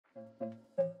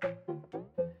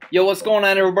Yo, what's going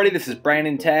on, everybody? This is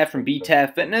BTaft from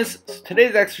BTaft Fitness. So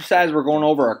today's exercise, we're going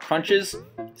over our crunches.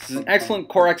 This is an excellent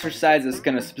core exercise that's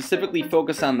going to specifically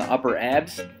focus on the upper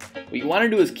abs. What you want to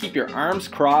do is keep your arms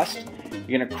crossed.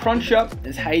 You're going to crunch up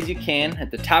as high as you can. At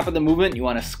the top of the movement, you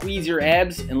want to squeeze your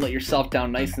abs and let yourself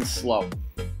down nice and slow.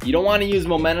 You don't want to use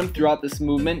momentum throughout this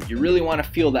movement. You really want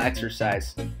to feel the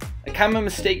exercise. A common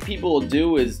mistake people will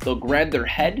do is they'll grab their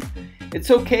head. It's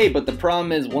okay, but the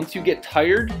problem is once you get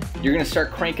tired, you're going to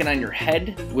start cranking on your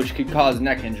head, which could cause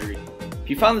neck injury. If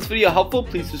you found this video helpful,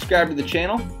 please subscribe to the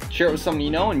channel, share it with someone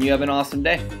you know, and you have an awesome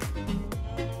day.